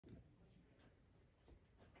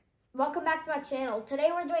Welcome back to my channel.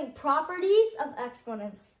 Today we're doing properties of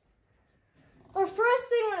exponents. Our first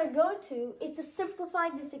thing we're going to go to is to simplify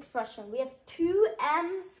this expression. We have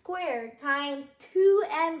 2m squared times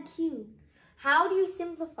 2m cubed. How do you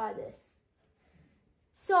simplify this?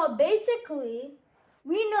 So basically,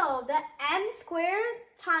 we know that m squared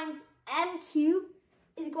times m cubed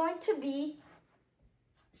is going to be,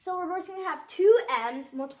 so we're going to have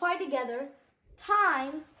 2m's multiplied together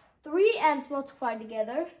times 3m's multiplied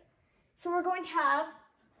together. So we're going to have,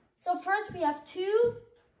 so first we have 2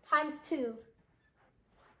 times 2.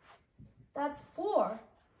 That's 4.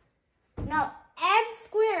 Now, m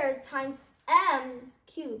squared times m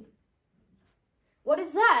cubed. What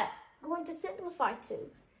is that going to simplify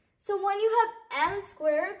to? So when you have m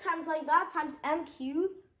squared times like that times m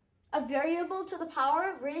cubed, a variable to the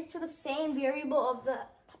power raised to the same variable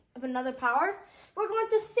of another power, we're going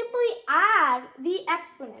to simply add the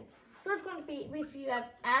exponents. So it's going to be, if you have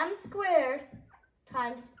m squared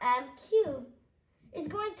times m cubed, is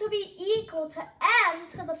going to be equal to m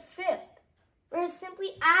to the 5th. We're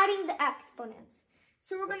simply adding the exponents.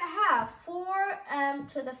 So we're going to have 4m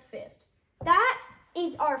to the 5th. That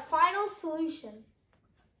is our final solution.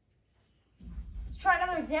 Let's try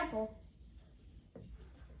another example.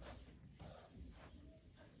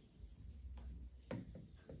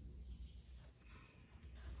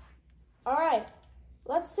 All right.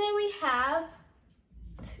 Let's say we have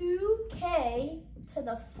 2k to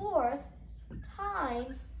the 4th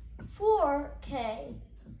times 4k.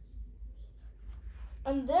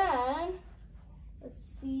 And then, let's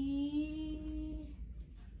see,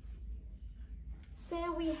 say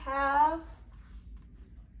we have,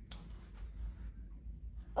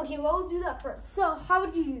 okay, well, we'll do that first. So how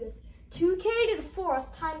would you do this? 2k to the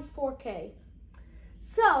 4th times 4k.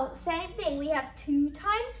 So, same thing, we have 2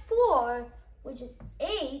 times 4, which is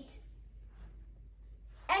 8,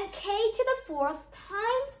 and k to the 4th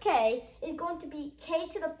times k is going to be k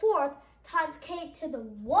to the 4th times k to the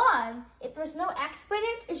 1. If there's no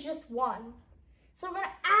exponent, it's just 1. So we're going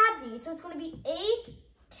to add these, so it's going to be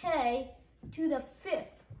 8k to the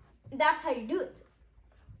 5th. And that's how you do it.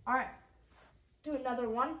 All right, let's do another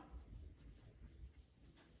one.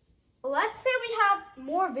 Let's say we have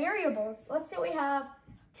more variables. Let's say we have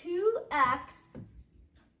 2x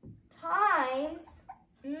times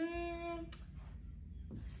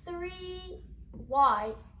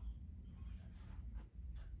 3y.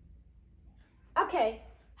 Okay,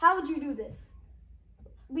 how would you do this?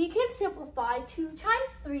 We can simplify 2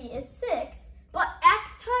 times 3 is 6, but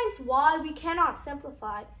x times y we cannot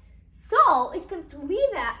simplify. So it's going to leave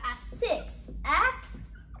it as 6x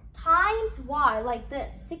times y, like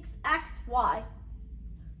this, 6xy.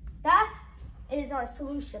 That is our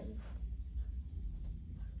solution.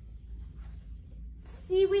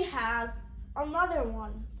 See, we have another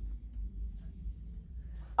one.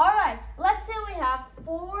 All right, let's say we have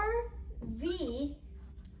 4v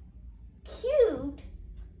cubed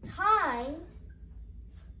times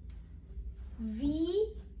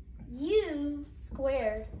vu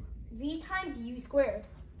squared. V times u squared.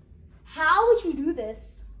 How would you do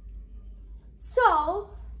this? So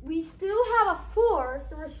we still have a 4,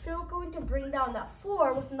 so we're still going to bring down that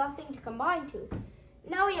 4 with nothing to combine to.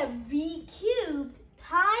 Now we have v cubed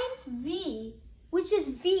times v, which is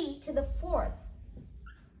v to the 4th.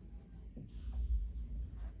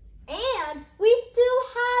 And we still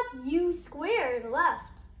have u squared left.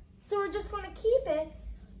 So we're just going to keep it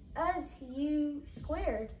as u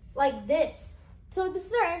squared, like this. So this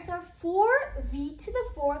is our answer, 4v to the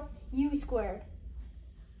 4th u squared.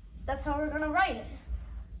 That's how we're going to write it.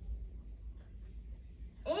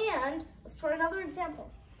 And let's try another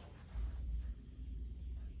example.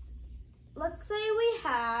 Let's say we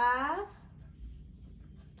have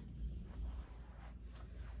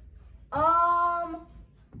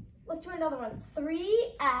let's do another one.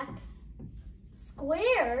 3x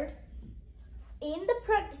squared in the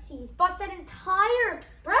parentheses, but that entire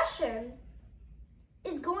expression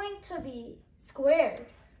is going to be squared.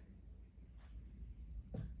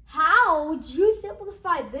 How would you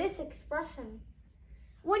simplify this expression?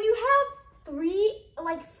 When you have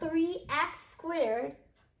 3x squared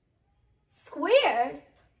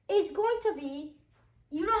is going to be,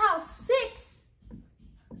 you know how 6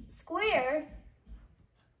 squared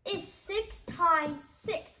is 6 times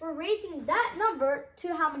 6. We're raising that number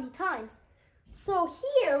to how many times? So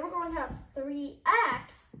here we're going to have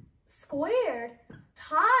 3x squared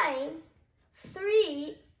times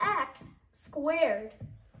 3x squared.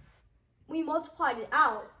 We multiplied it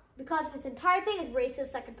out because this entire thing is raised to the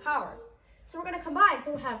 2nd power. So we're going to combine.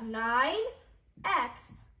 So we have 9x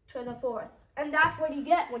to the 4th. And that's what you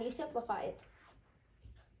get when you simplify it.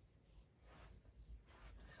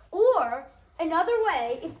 Or another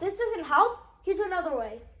way, if this doesn't help, here's another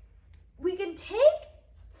way. We can take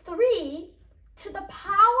 3 to the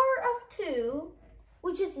power of 2,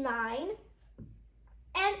 which is 9,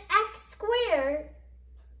 and x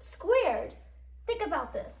squared. Think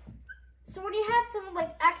about this. So when you have something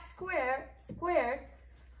like x squared,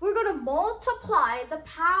 we're going to multiply the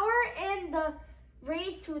power and the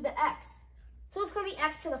raised to the x. So it's going to be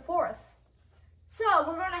x to the 4th. So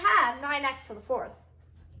we're going to have 9x to the 4th.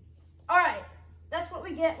 All right, that's what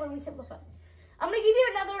we get when we simplify. I'm going to give you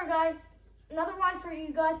another one for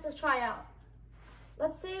you guys to try out.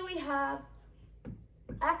 Let's say we have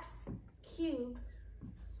x cubed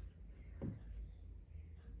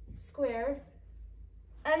squared.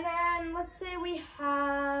 And then let's say we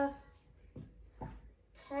have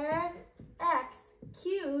 10x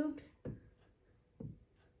cubed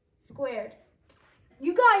squared.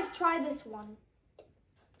 You guys try this one.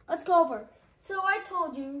 Let's go over. So I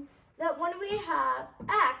told you that when we have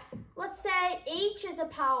x, let's say h is a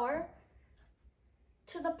power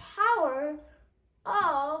to the power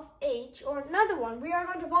of h, or another one, we are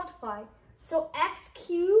going to multiply. So x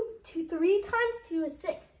cubed to 3 times 2 is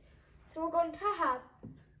 6. So we're going to have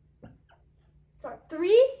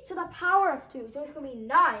 3 to the power of 2. So it's going to be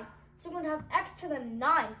 9. So we're going to have x to the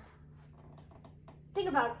 9th. Think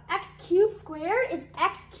about it. X cubed squared is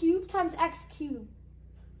x cubed times x cubed,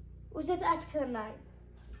 which is x to the 9th.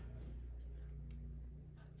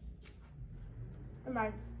 Or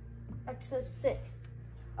minus x to the 6th.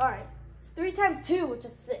 All right. It's 3 times 2, which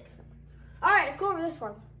is 6. All right, let's go over this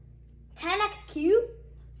one. 10x cubed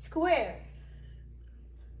squared.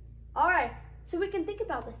 All right, so we can think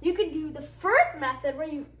about this. You can do the first method where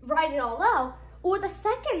you write it all out, or the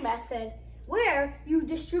second method where you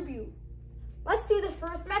distribute. Let's do the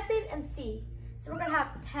first method and see. So we're going to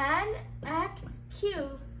have 10x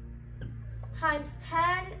cubed times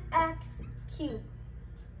 10x cubed.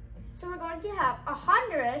 So we're going to have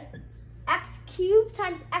 100 x cubed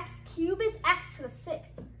times x cubed is x to the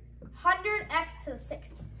 6th. 100x to the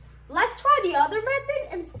 6th. Let's try the other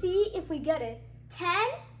method and see if we get it. 10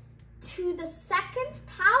 to the 2nd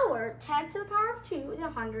power, 10 to the power of 2 is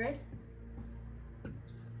 100.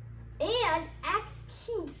 And x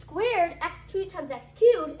cubed squared, x cubed times x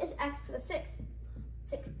cubed is x to the 6th.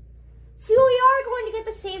 So we are going to get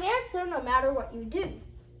the same answer no matter what you do.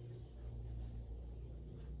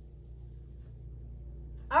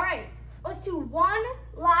 All right, let's do one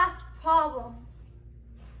last problem.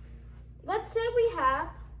 Let's say we have,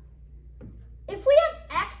 if we have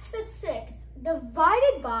x to the 6th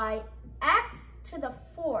divided by x to the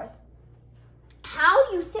 4th, how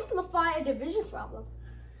do you simplify a division problem?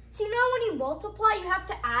 So you know when you multiply, you have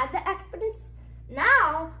to add the exponents.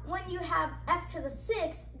 Now, when you have x to the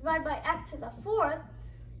 6th divided by x to the 4th,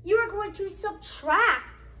 you are going to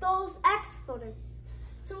subtract those exponents.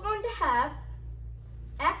 So we're going to have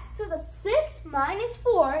x to the 6th minus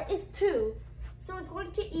 4 is 2. So it's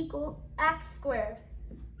going to equal x squared.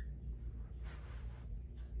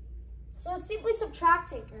 So it's simply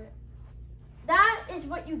subtracting it. That is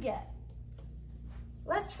what you get.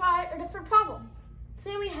 Let's try a different problem.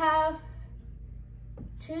 Say we have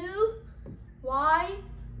 2y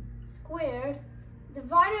squared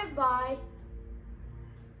divided by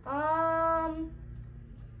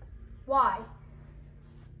y.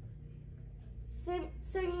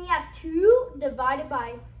 So you have 2 divided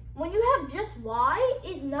by, when you have just y,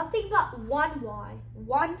 is nothing but 1y.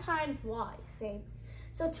 1 times y, same.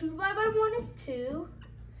 So 2 divided by 1 is 2.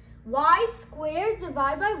 Y squared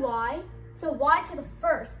divided by y, so y to the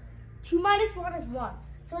 1st. 2 minus 1 is 1.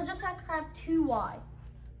 So we'll just have to have 2y.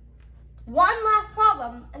 One last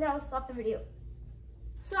problem, and then I'll stop the video.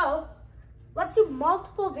 So, let's do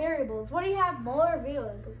multiple variables. What do you have? Molar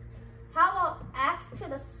variables. How about x to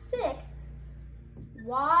the 6th,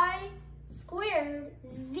 y squared,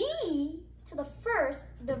 z to the 1st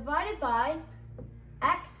divided by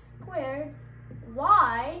x squared,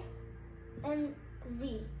 y, and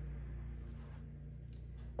z.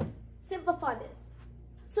 Simplify this.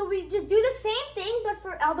 So we just do the same thing, but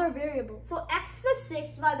for other variables. So x to the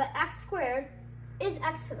 6th divided by x squared is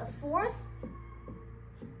x to the 4th.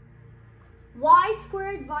 Y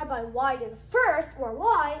squared divided by y to the 1st, or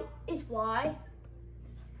y, is y.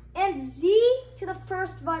 And z to the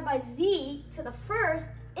 1st divided by z to the 1st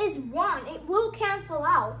is 1. It will cancel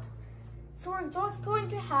out. So we're just going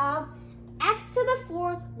to have x to the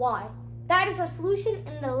 4th, y. That is our solution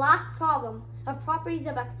in the last problem of properties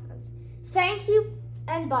of exponents. Thank you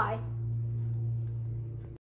and bye.